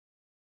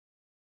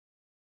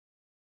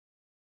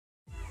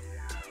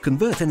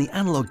Convert any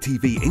analog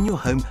TV in your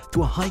home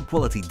to a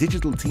high-quality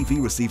digital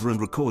TV receiver and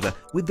recorder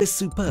with this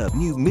superb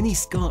new mini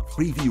Scart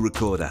Freeview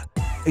recorder.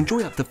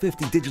 Enjoy up to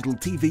 50 digital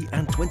TV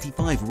and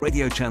 25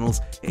 radio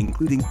channels,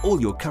 including all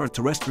your current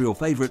terrestrial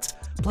favorites,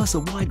 plus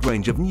a wide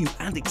range of new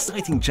and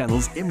exciting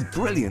channels in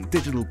brilliant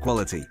digital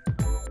quality.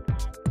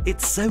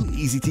 It's so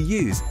easy to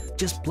use.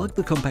 Just plug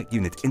the compact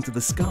unit into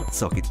the Scart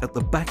socket at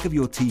the back of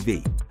your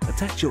TV,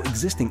 attach your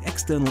existing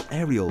external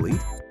aerial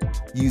lead,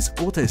 use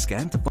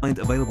AutoScan to find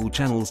available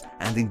channels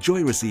and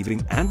enjoy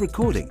receiving and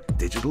recording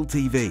digital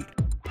TV.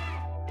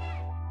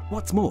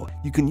 What's more,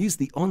 you can use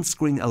the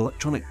on-screen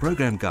electronic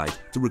program guide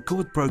to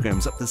record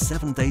programs up to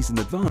 7 days in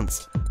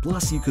advance.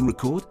 Plus, you can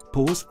record,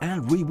 pause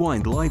and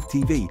rewind live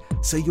TV,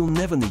 so you'll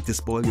never need to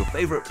spoil your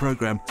favorite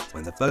program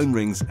when the phone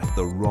rings at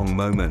the wrong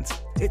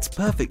moment. It's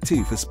perfect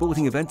too for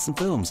sporting events and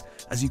films,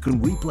 as you can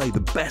replay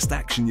the best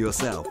action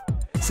yourself.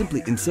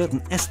 Simply insert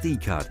an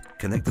SD card,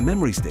 connect a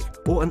memory stick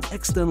or an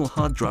external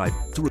hard drive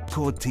to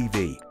record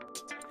TV.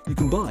 You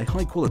can buy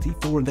high-quality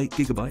 4 and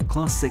 8GB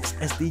Class 6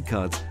 SD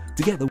cards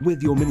together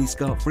with your mini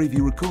Scart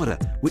Freeview recorder,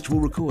 which will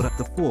record up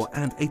to 4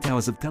 and 8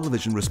 hours of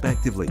television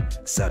respectively,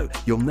 so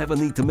you'll never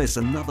need to miss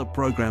another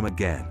program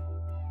again.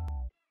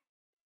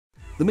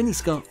 The mini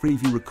Scart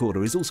Freeview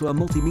recorder is also a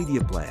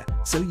multimedia player,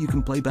 so you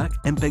can play back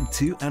MPEG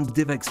 2 and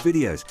DivX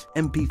videos,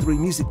 MP3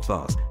 music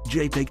files,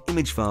 JPEG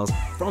image files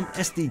from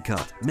SD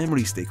card,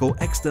 memory stick or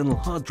external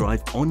hard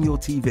drive on your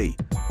TV,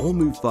 or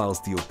move files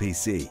to your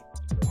PC.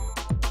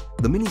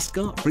 The mini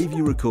Scart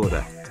Freeview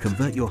recorder.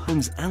 Convert your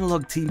home's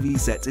analog TV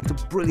sets into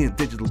brilliant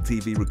digital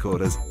TV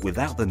recorders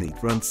without the need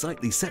for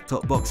unsightly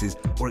set-top boxes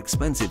or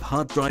expensive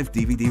hard drive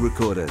DVD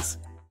recorders.